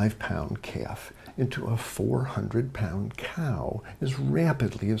 65-pound calf into a 400-pound cow as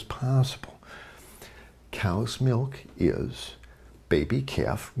rapidly as possible. Cow's milk is baby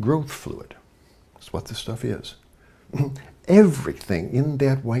calf growth fluid. That's what this stuff is. Everything in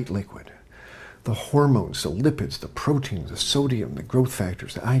that white liquid, the hormones, the lipids, the proteins, the sodium, the growth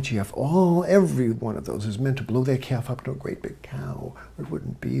factors, the IGF, every one of those is meant to blow that calf up into a great big cow, or it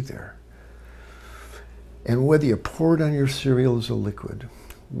wouldn't be there. And whether you pour it on your cereal as a liquid,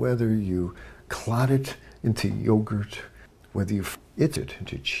 whether you clot it into yogurt, whether you eat it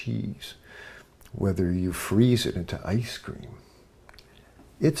into cheese, whether you freeze it into ice cream,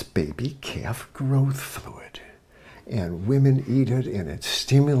 it's baby calf growth fluid. And women eat it, and it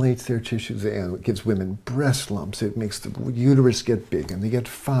stimulates their tissues, and it gives women breast lumps. It makes the uterus get big, and they get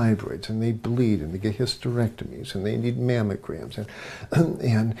fibroids, and they bleed, and they get hysterectomies, and they need mammograms,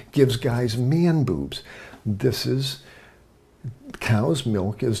 and gives guys man boobs. This is, cow's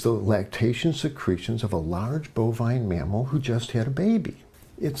milk is the lactation secretions of a large bovine mammal who just had a baby.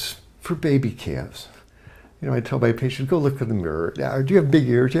 It's for baby calves. You know, I tell my patients, go look in the mirror. Now, do you have big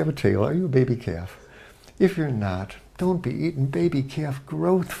ears? Do you have a tail? Are you a baby calf? If you're not, don't be eating baby calf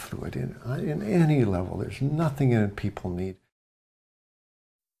growth fluid in any level. There's nothing in it people need.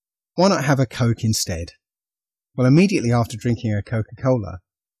 Why not have a Coke instead? Well, immediately after drinking a Coca-Cola,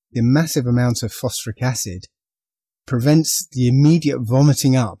 the massive amount of phosphoric acid prevents the immediate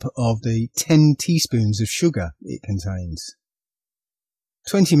vomiting up of the 10 teaspoons of sugar it contains.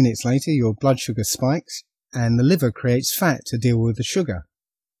 20 minutes later, your blood sugar spikes and the liver creates fat to deal with the sugar.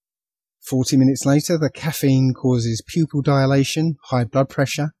 40 minutes later, the caffeine causes pupil dilation, high blood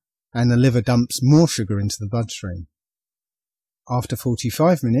pressure, and the liver dumps more sugar into the bloodstream. After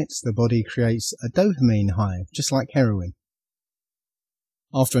 45 minutes, the body creates a dopamine high, just like heroin.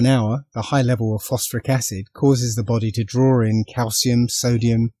 After an hour, the high level of phosphoric acid causes the body to draw in calcium,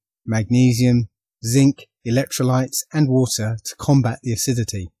 sodium, magnesium, zinc, electrolytes, and water to combat the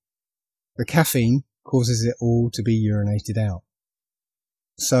acidity. The caffeine causes it all to be urinated out.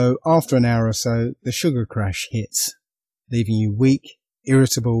 So after an hour or so, the sugar crash hits, leaving you weak,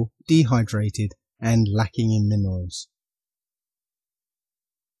 irritable, dehydrated, and lacking in minerals.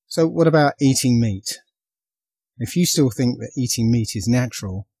 So what about eating meat? If you still think that eating meat is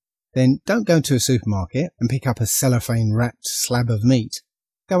natural, then don't go to a supermarket and pick up a cellophane-wrapped slab of meat.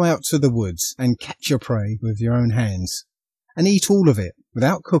 Go out to the woods and catch your prey with your own hands, and eat all of it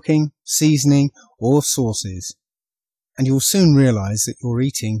without cooking, seasoning, or sauces. And you'll soon realize that you're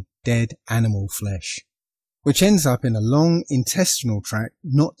eating dead animal flesh, which ends up in a long intestinal tract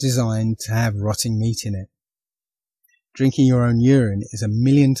not designed to have rotting meat in it. Drinking your own urine is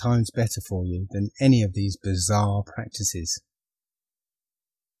 1,000,000 times better for you than any of these bizarre practices.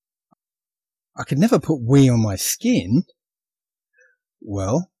 I could never put wee on my skin.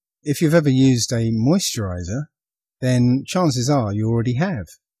 Well, if you've ever used a moisturizer, then chances are you already have.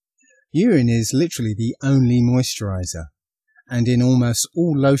 Urine is literally the only moisturizer, and in almost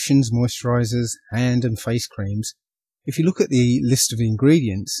all lotions, moisturizers, hand and face creams, if you look at the list of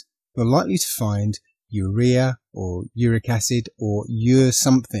ingredients, you're likely to find urea or uric acid or ure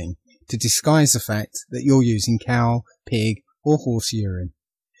something to disguise the fact that you're using cow, pig or horse urine.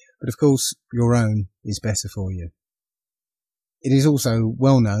 But of course, your own is better for you. It is also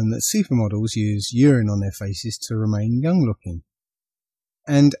well known that supermodels use urine on their faces to remain young looking.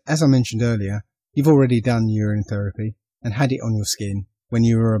 And as I mentioned earlier, you've already done urine therapy and had it on your skin when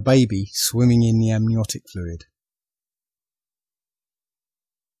you were a baby swimming in the amniotic fluid.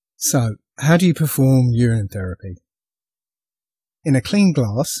 So, how do you perform urine therapy? In a clean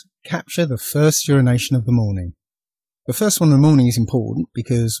glass, capture the first urination of the morning. The first one in the morning is important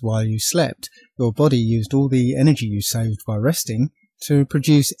because while you slept, your body used all the energy you saved by resting to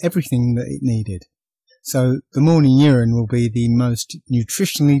produce everything that it needed. So the morning urine will be the most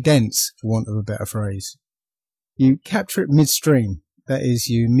nutritionally dense, for want of a better phrase. You capture it midstream, that is,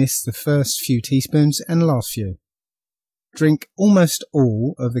 you miss the first few teaspoons and the last few. Drink almost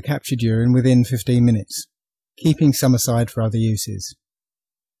all of the captured urine within 15 minutes, keeping some aside for other uses.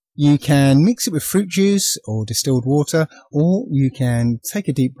 You can mix it with fruit juice or distilled water, or you can take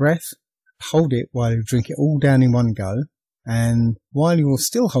a deep breath, hold it while you drink it all down in one go, and while you're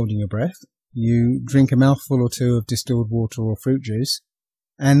still holding your breath, you drink a mouthful or two of distilled water or fruit juice,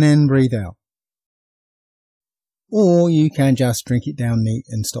 and then breathe out. Or you can just drink it down neat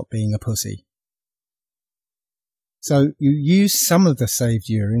and stop being a pussy. So you use some of the saved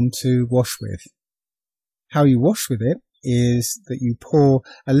urine to wash with. How you wash with it is that you pour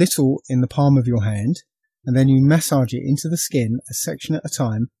a little in the palm of your hand and then you massage it into the skin a section at a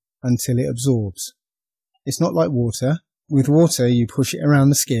time until it absorbs. It's not like water. With water you push it around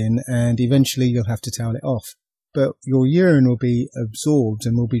the skin and eventually you'll have to towel it off. But your urine will be absorbed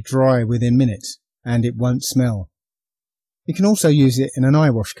and will be dry within minutes, and it won't smell. You can also use it in an eye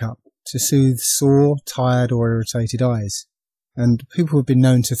wash cup to soothe sore, tired or irritated eyes. And people have been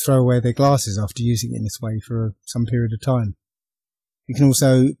known to throw away their glasses after using it in this way for some period of time. You can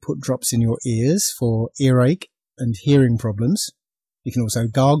also put drops in your ears for earache and hearing problems. You can also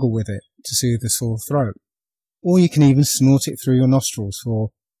gargle with it to soothe a sore throat. Or you can even snort it through your nostrils for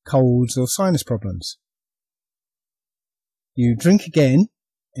colds or sinus problems. You drink again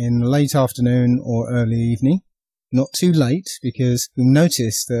in the late afternoon or early evening. Not too late, because you'll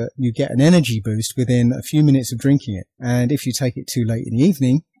notice that you get an energy boost within a few minutes of drinking it. And if you take it too late in the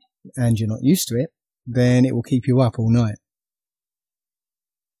evening and you're not used to it, then it will keep you up all night.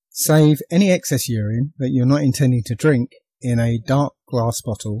 Save any excess urine that you're not intending to drink in a dark glass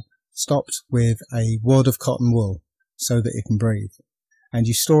bottle stopped with a wad of cotton wool so that it can breathe, and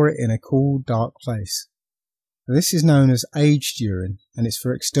you store it in a cool, dark place. This is known as aged urine, and it's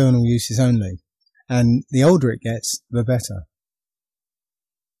for external uses only, and the older it gets, the better.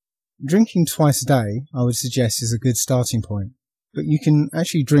 Drinking twice a day, I would suggest, is a good starting point, but you can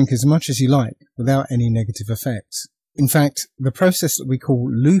actually drink as much as you like without any negative effects. In fact, the process that we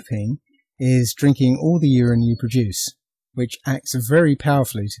call looping is drinking all the urine you produce, which acts very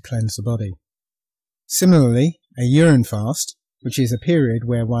powerfully to cleanse the body. Similarly, a urine fast, which is a period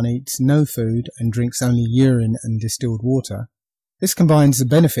where one eats no food and drinks only urine and distilled water, this combines the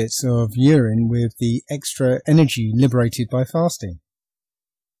benefits of urine with the extra energy liberated by fasting.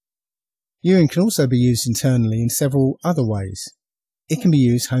 Urine can also be used internally in several other ways. It can be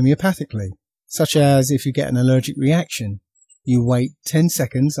used homeopathically, such as if you get an allergic reaction, you wait 10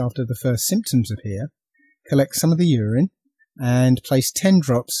 seconds after the first symptoms appear, collect some of the urine, and place 10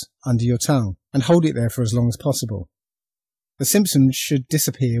 drops under your tongue, and hold it there for as long as possible. The symptoms should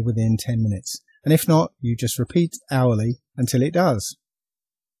disappear within 10 minutes, and if not, you just repeat hourly until it does.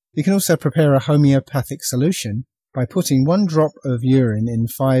 You can also prepare a homeopathic solution by putting 1 drop of urine in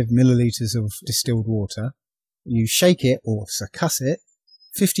 5 milliliters of distilled water. You shake it or succuss it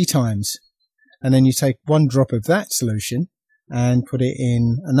 50 times, and then you take 1 drop of that solution and put it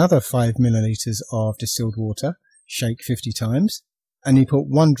in another 5 milliliters of distilled water, shake 50 times, and you put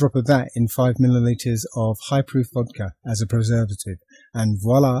 1 drop of that in 5 milliliters of high-proof vodka as a preservative, and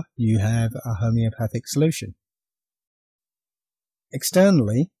voila, you have a homeopathic solution.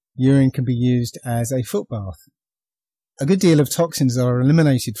 Externally, urine can be used as a foot bath. A good deal of toxins are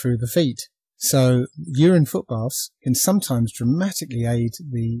eliminated through the feet, so urine foot baths can sometimes dramatically aid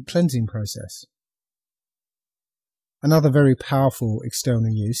the cleansing process. Another very powerful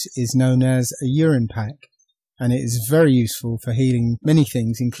external use is known as a urine pack, and it is very useful for healing many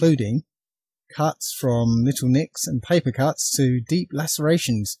things, including cuts from little nicks and paper cuts to deep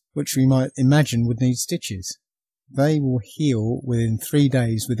lacerations, which we might imagine would need stitches. They will heal within 3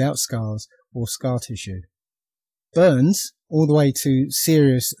 days without scars or scar tissue. Burns, all the way to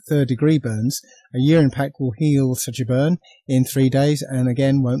serious 3rd-degree burns, a urine pack will heal such a burn in 3 days and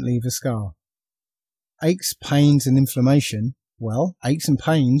again won't leave a scar. Aches, pains and inflammation, well, aches and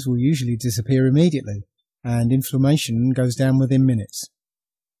pains will usually disappear immediately, and inflammation goes down within minutes.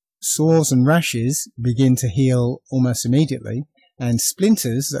 Sores and rashes begin to heal almost immediately, and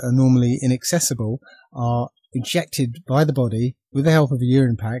splinters that are normally inaccessible are ejected by the body with the help of a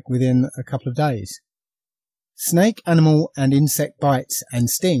urine pack within a couple of days. Snake, animal and insect bites and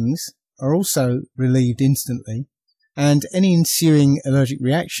stings are also relieved instantly, and any ensuing allergic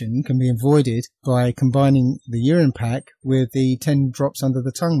reaction can be avoided by combining the urine pack with the 10 drops under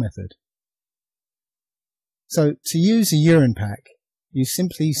the tongue method. So to use a urine pack, you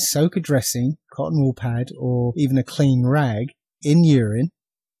simply soak a dressing, cotton wool pad or even a clean rag in urine,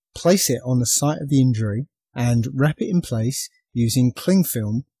 place it on the site of the injury and wrap it in place using cling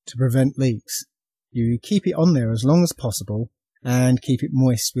film to prevent leaks. You keep it on there as long as possible and keep it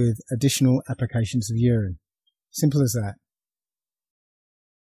moist with additional applications of urine. Simple as that.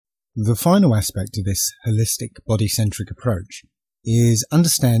 The final aspect of this holistic body-centric approach is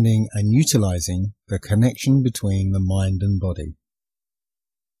understanding and utilizing the connection between the mind and body.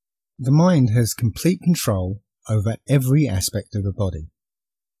 The mind has complete control over every aspect of the body.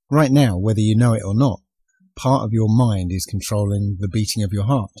 Right now, whether you know it or not, part of your mind is controlling the beating of your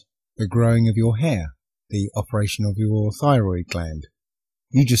heart, the growing of your hair, the operation of your thyroid gland.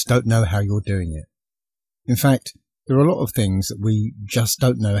 You just don't know how you're doing it. In fact, there are a lot of things that we just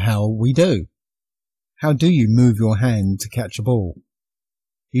don't know how we do. How do you move your hand to catch a ball?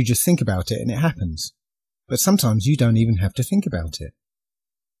 You just think about it and it happens. but sometimes you don't even have to think about it.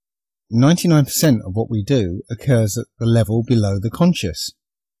 99% of what we do occurs at the level below the conscious.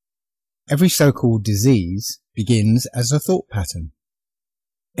 Every so-called disease begins as a thought pattern.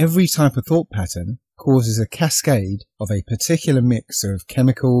 Every type of thought pattern causes a cascade of a particular mix of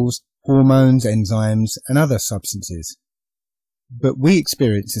chemicals, hormones, enzymes, and other substances. But we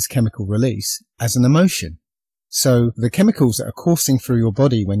experience this chemical release as an emotion. So the chemicals that are coursing through your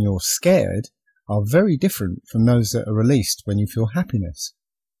body when you're scared are very different from those that are released when you feel happiness.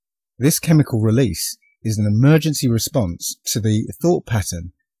 This chemical release is an emergency response to the thought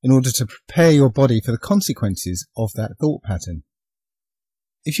pattern in order to prepare your body for the consequences of that thought pattern.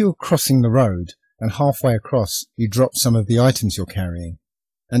 If you're crossing the road and halfway across you drop some of the items you're carrying,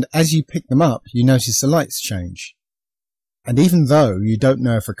 and as you pick them up you notice the lights change. And even though you don't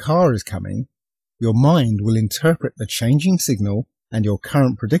know if a car is coming, your mind will interpret the changing signal and your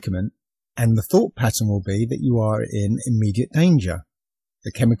current predicament, and the thought pattern will be that you are in immediate danger.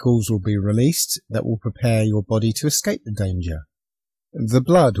 The chemicals will be released that will prepare your body to escape the danger. The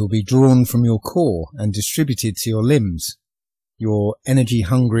blood will be drawn from your core and distributed to your limbs. Your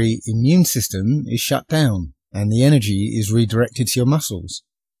energy-hungry immune system is shut down, and the energy is redirected to your muscles.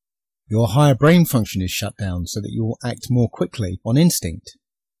 Your higher brain function is shut down so that you will act more quickly on instinct.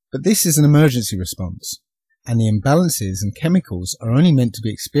 But this is an emergency response, and the imbalances and chemicals are only meant to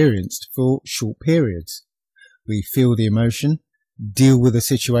be experienced for short periods. We feel the emotion, deal with the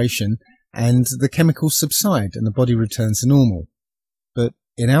situation, and the chemicals subside and the body returns to normal. But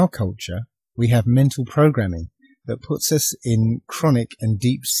in our culture, we have mental programming that puts us in chronic and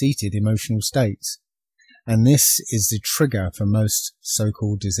deep-seated emotional states, and this is the trigger for most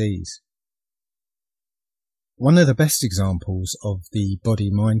so-called disease. One of the best examples of the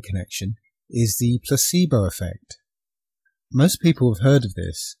body-mind connection is the placebo effect. Most people have heard of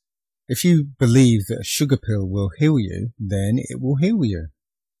this. If you believe that a sugar pill will heal you, then it will heal you.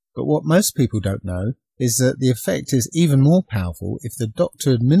 But what most people don't know is that the effect is even more powerful if the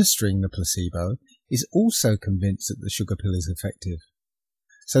doctor administering the placebo is also convinced that the sugar pill is effective.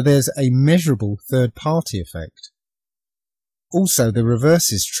 So there's a measurable third-party effect. Also, the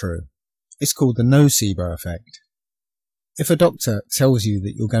reverse is true. It's called the nocebo effect. If a doctor tells you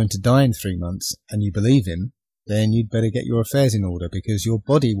that you're going to die in 3 months and you believe him, then you'd better get your affairs in order because your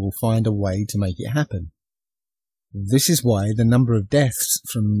body will find a way to make it happen. This is why the number of deaths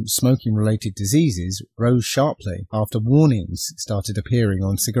from smoking-related diseases rose sharply after warnings started appearing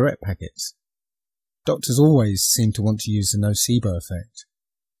on cigarette packets. Doctors always seem to want to use the nocebo effect.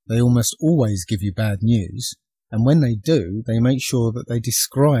 They almost always give you bad news, and when they do, they make sure that they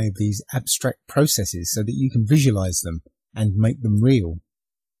describe these abstract processes so that you can visualize them and make them real.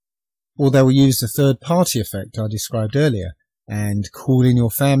 Or they will use the third-party effect I described earlier and call in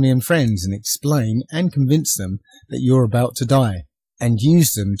your family and friends and explain and convince them that you're about to die and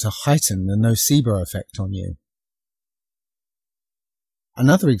use them to heighten the nocebo effect on you.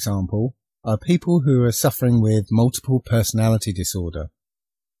 Another example are people who are suffering with multiple personality disorder.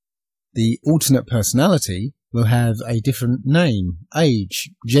 The alternate personality will have a different name,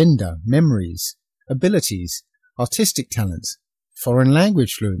 age, gender, memories, abilities, artistic talents, foreign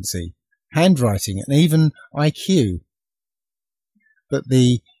language fluency, handwriting, and even IQ. But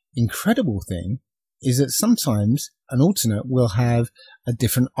the incredible thing is that sometimes an alternate will have a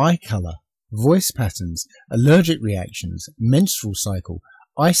different eye colour, voice patterns, allergic reactions, menstrual cycle,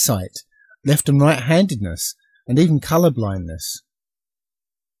 eyesight, left and right-handedness, and even colour blindness.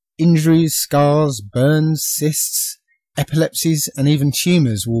 Injuries, scars, burns, cysts, epilepsies, and even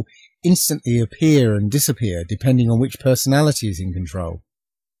tumours will instantly appear and disappear depending on which personality is in control.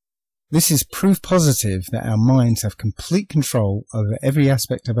 This is proof positive that our minds have complete control over every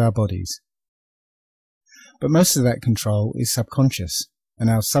aspect of our bodies. But most of that control is subconscious, and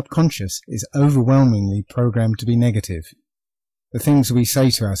our subconscious is overwhelmingly programmed to be negative. The things we say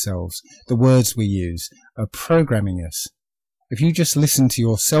to ourselves, the words we use, are programming us. If you just listen to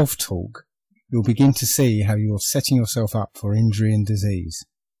your self-talk, you'll begin to see how you're setting yourself up for injury and disease.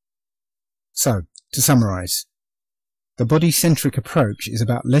 So, to summarize, the body-centric approach is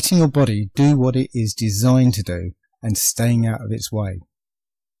about letting your body do what it is designed to do and staying out of its way.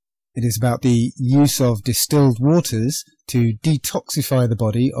 It is about the use of distilled waters to detoxify the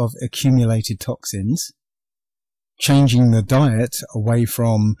body of accumulated toxins, changing the diet away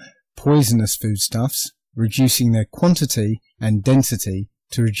from poisonous foodstuffs, reducing their quantity and density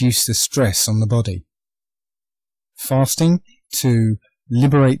to reduce the stress on the body, fasting to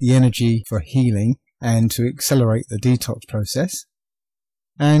liberate the energy for healing and to accelerate the detox process,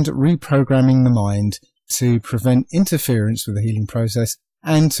 and reprogramming the mind to prevent interference with the healing process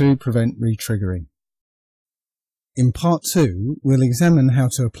and to prevent re-triggering. In part 2, we'll examine how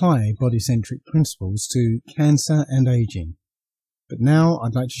to apply bodycentric principles to cancer and aging. But now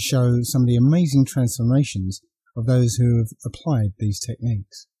I'd like to show some of the amazing transformations of those who have applied these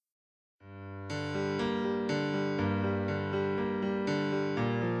techniques.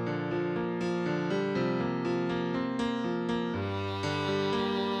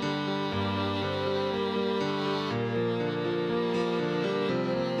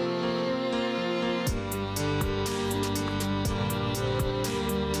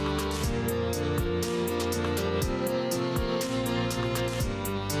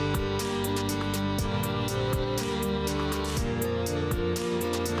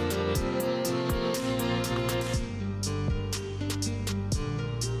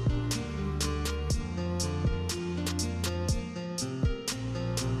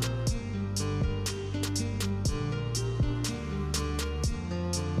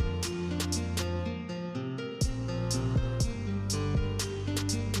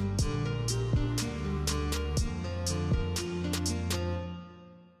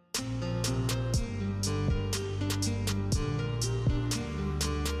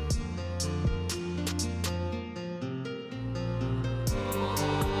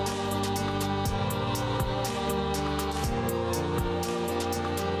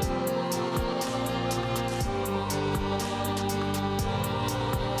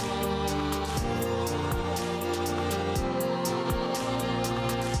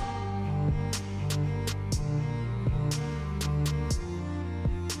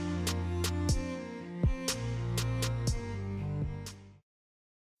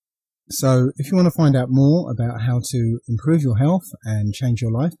 So if you want to find out more about how to improve your health and change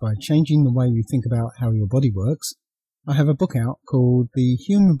your life by changing the way you think about how your body works, I have a book out called The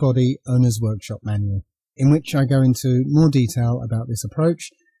Human Body Owner's Workshop Manual, in which I go into more detail about this approach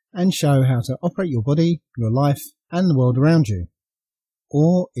and show how to operate your body, your life, and the world around you.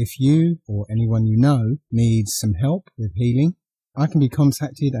 Or if you or anyone you know needs some help with healing, I can be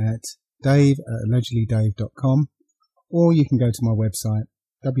contacted at dave@allegedlydave.com, or you can go to my website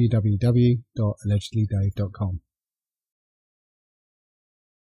www.allegedlydave.com.